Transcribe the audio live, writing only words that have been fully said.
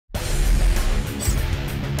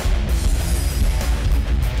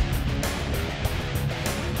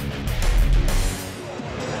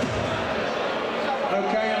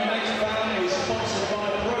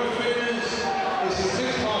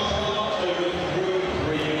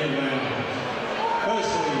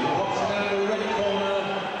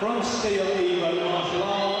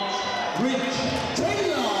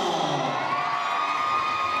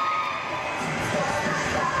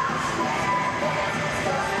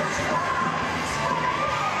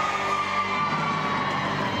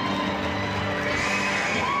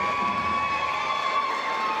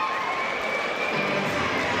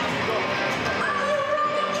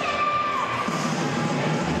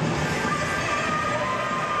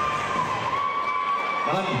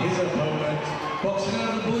And his opponent, boxing out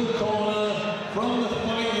of the blue corner from the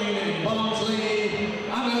fighting in Barnsley,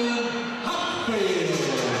 Hadfield.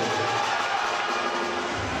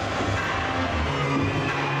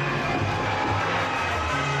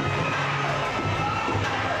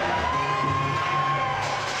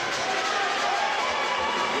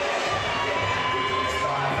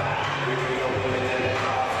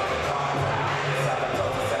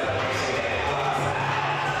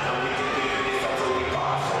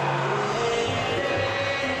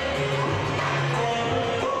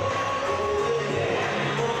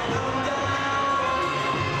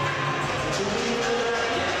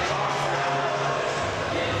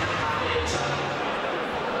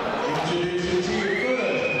 Introducing to you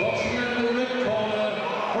first, boxing out of the red corner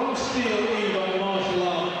from Steel martial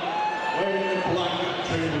art, wearing the black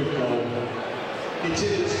trimmed with gold. He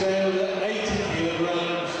tipped the scale at 80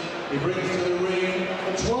 kilograms. He brings to the ring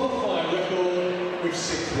a 12-fight record with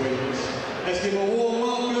 6 wins. Let's give a warm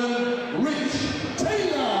welcome, Rich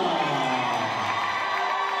Taylor!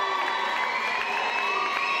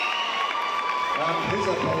 And his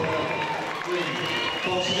opponent,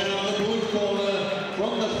 boxing out of the blue corner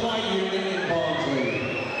from the fight unit in Barnsley,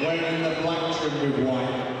 wearing the black trim with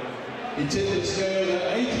white. He tipped the scale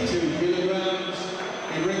at 82 kilograms.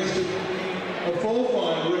 He brings to a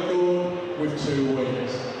 4-fight record with 2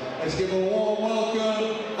 wins. Let's give a warm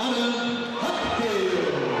welcome, Hadfield.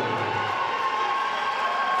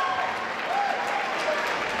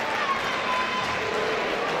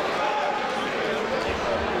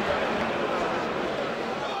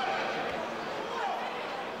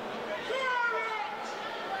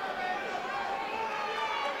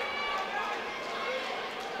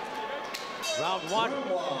 Round one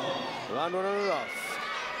on and off.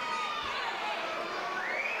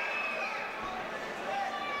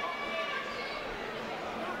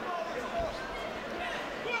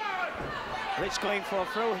 Rich going for a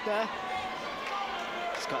throw there.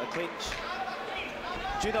 He's got a clinch.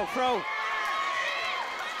 Judo throw.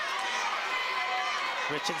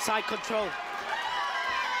 Rich inside control.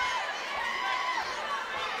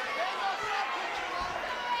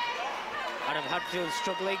 Adam Hadfield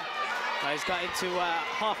struggling. Now he's got into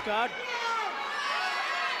half guard.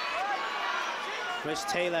 Rich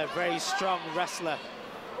Taylor, very strong wrestler.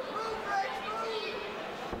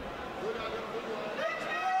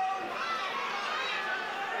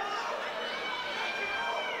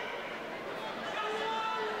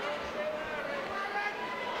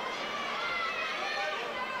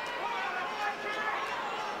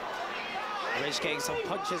 Rich getting some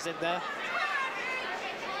punches in there.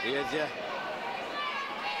 He is, yeah.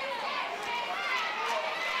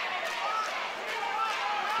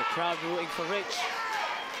 The crowd rooting for Rich.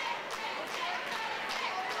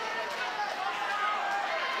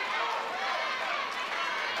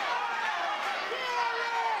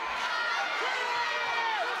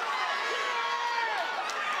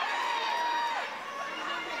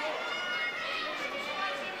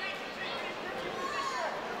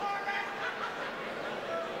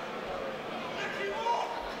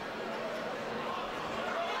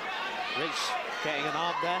 Rich getting an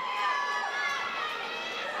arm there.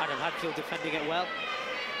 Adam Hadfield defending it well.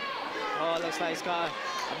 Oh, it looks like he's got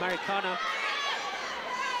a Americano.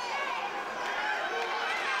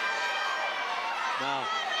 No.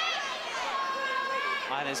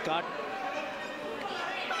 And it's gone.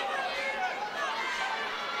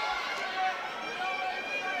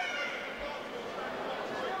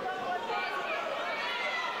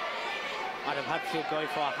 Adam Hadfield going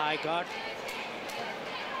for a high guard.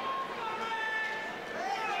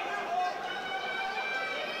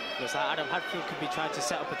 Looks like Adam Hadfield could be trying to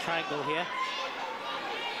set up a triangle here.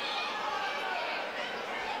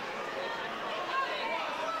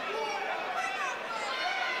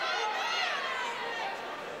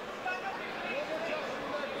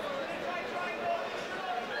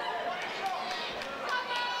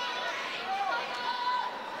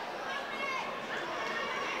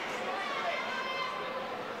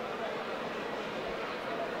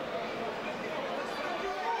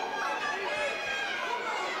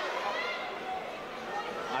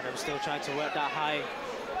 Adam still trying to work that high.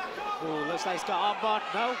 Oh, looks like he's got armbar.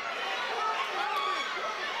 No. I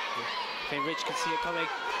think Rich can see it coming.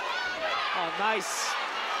 Oh, nice.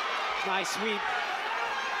 Nice sweep.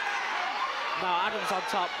 Now Adam's on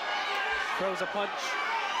top. Throws a punch.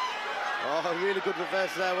 Oh, really good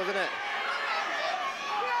reverse there, wasn't it?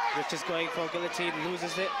 Rich is going for a guillotine,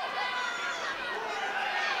 loses it.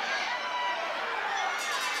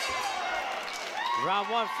 Round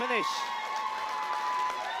one finish.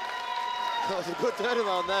 That was a good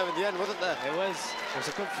turnaround there in the end, wasn't there? It was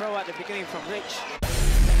a good throw at the beginning from Rich.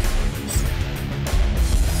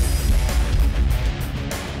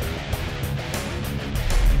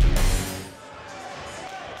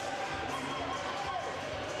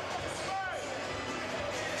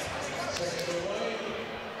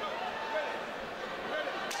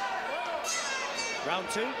 Round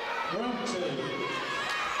two. Round two.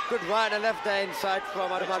 Good right and left there inside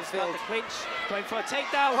from Adam Hadfield. The clinch, going for a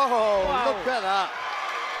takedown. Oh, wow. Look at that.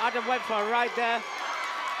 Adam went for a ride there.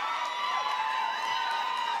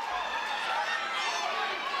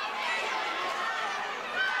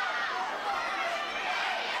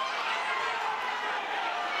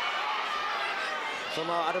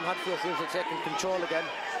 Somehow Adam Hadfield seems to have taken control again.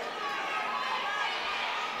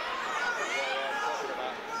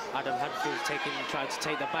 Adam Hadfield trying to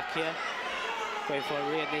take the back here. Going for a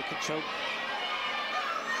rear naked choke.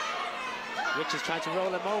 Rich is trying to roll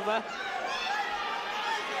him over.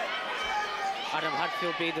 Adam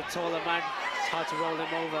Hadfield being the taller man, it's hard to roll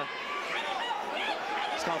him over.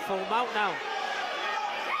 He's got a full mount now.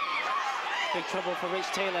 Big trouble for Rich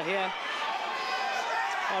Taylor here.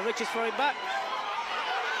 Oh, Rich is throwing back.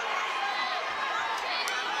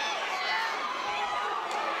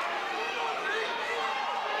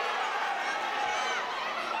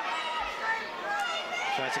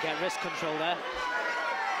 Trying to get wrist control there.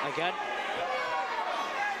 Again.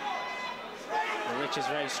 And Rich is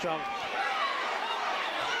very strong.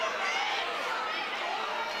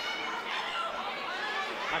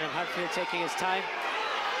 Adam Hadfield taking his time.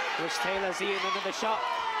 Rich Taylor's eating another shot.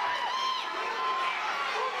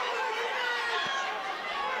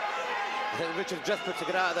 I think Rich is desperate to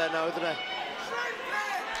get out of there now, isn't he?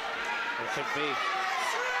 It could be.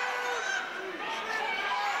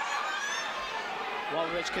 What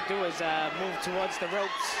Rich could do is move towards the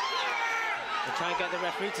ropes and try and get the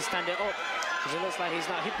referee to stand it up, because it looks like he's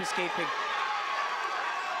not hip escaping.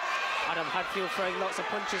 Adam Hadfield throwing lots of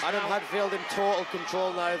punches Adam now. Hadfield in total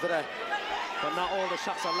control now, isn't he? But not all the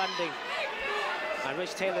shots are landing. And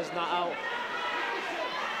Rich Taylor's not out.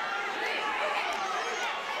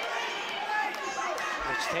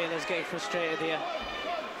 Rich Taylor's getting frustrated here.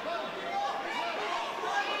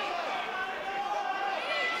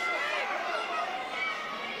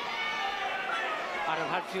 Adam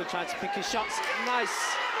Hadfield trying to pick his shots.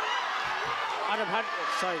 Nice.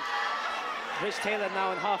 Rich Taylor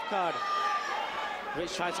now in half guard.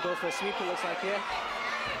 Rich tries to go for a sweep, it looks like here.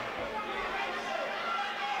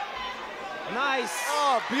 Nice.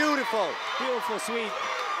 Oh, beautiful. Beautiful sweep.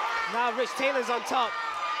 Now Rich Taylor's on top.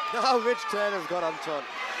 Now Rich Taylor's got on top.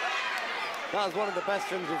 That was one of the best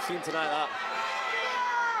things we've seen tonight, that.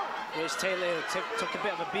 Rich Taylor took a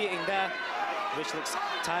bit of a beating there. Rich looks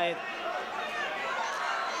tired.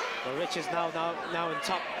 But Rich is now in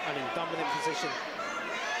top and in dominant position.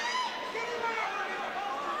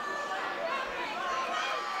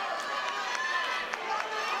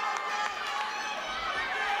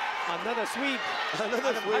 Another sweep.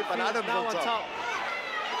 Another sweep, and Adam's now on top.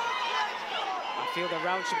 I feel the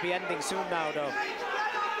round should be ending soon now, though.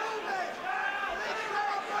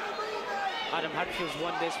 Adam Hadfield's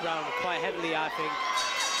won this round quite heavily, I think.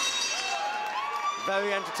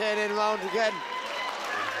 Very entertaining round again.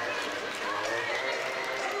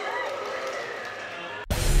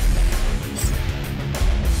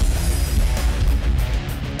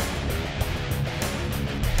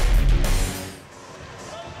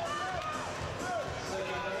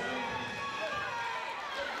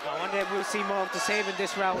 We'll see more of the same in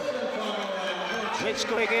this round. Rich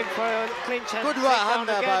going in for a clinch and good right hand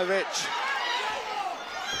there by Rich.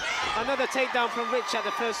 Another takedown from Rich at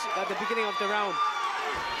the beginning of the round.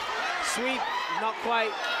 Sweep, not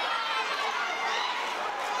quite.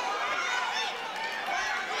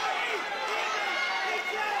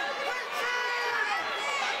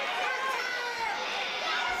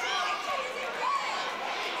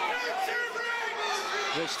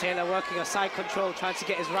 Rich Taylor working a side control, trying to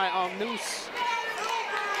get his right arm loose.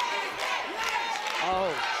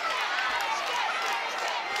 Oh.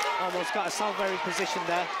 Almost got a Salvary position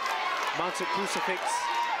there. Mounted crucifix.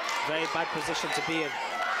 Very bad position to be in.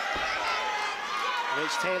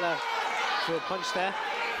 Rich Taylor threw a punch there.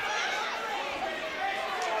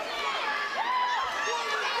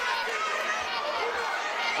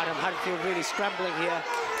 Adam Hadfield really scrambling here.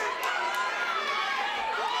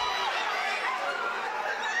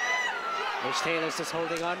 Rich Taylor's just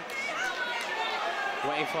holding on,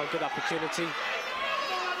 waiting for a good opportunity.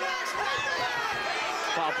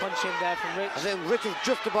 Got a punch in there from Rich. I think Rich is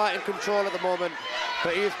just about in control at the moment,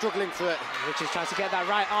 but he is struggling through it. Rich is trying to get that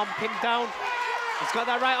right arm pinned down. He's got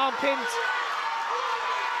that right arm pinned.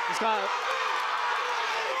 He's got.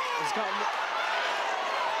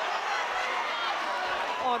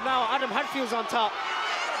 Oh, now Adam Hadfield's on top.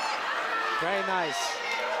 Very nice.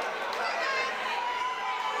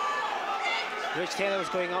 Rich Taylor was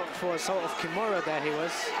going out for a sort of kimura there, he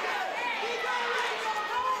was.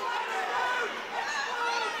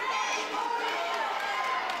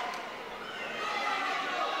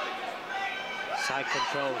 Side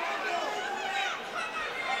control.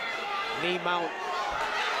 Knee mount.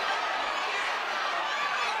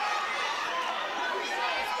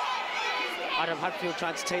 Adam Hadfield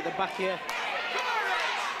trying to take the back here.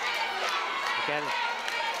 Again,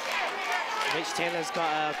 Rich Taylor's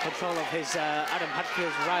got control of his Adam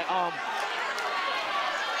Hadfield's right arm.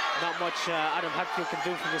 Not much Adam Hadfield can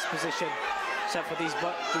do from this position, except for these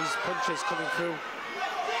punches coming through.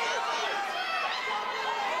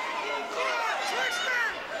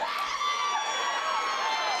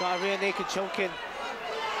 Got a rear naked choking.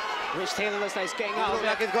 Rich Taylor looks like he's getting out of it.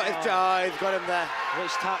 Like he's got his jaw, he's got him there.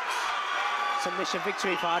 Rich taps. Submission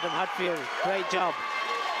victory for Adam Hadfield. Great job.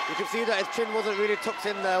 You can see that his chin wasn't really tucked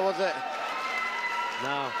in there, was it?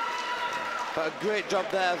 No. But a great job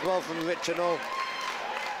there as well from Rich and all.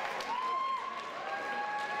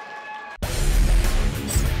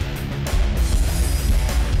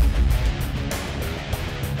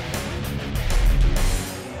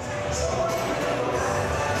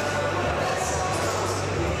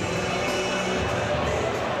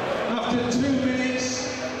 After 2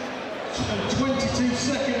 minutes and 22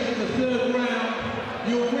 seconds in the third round,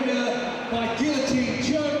 your winner by guillotine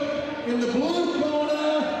choke in the blue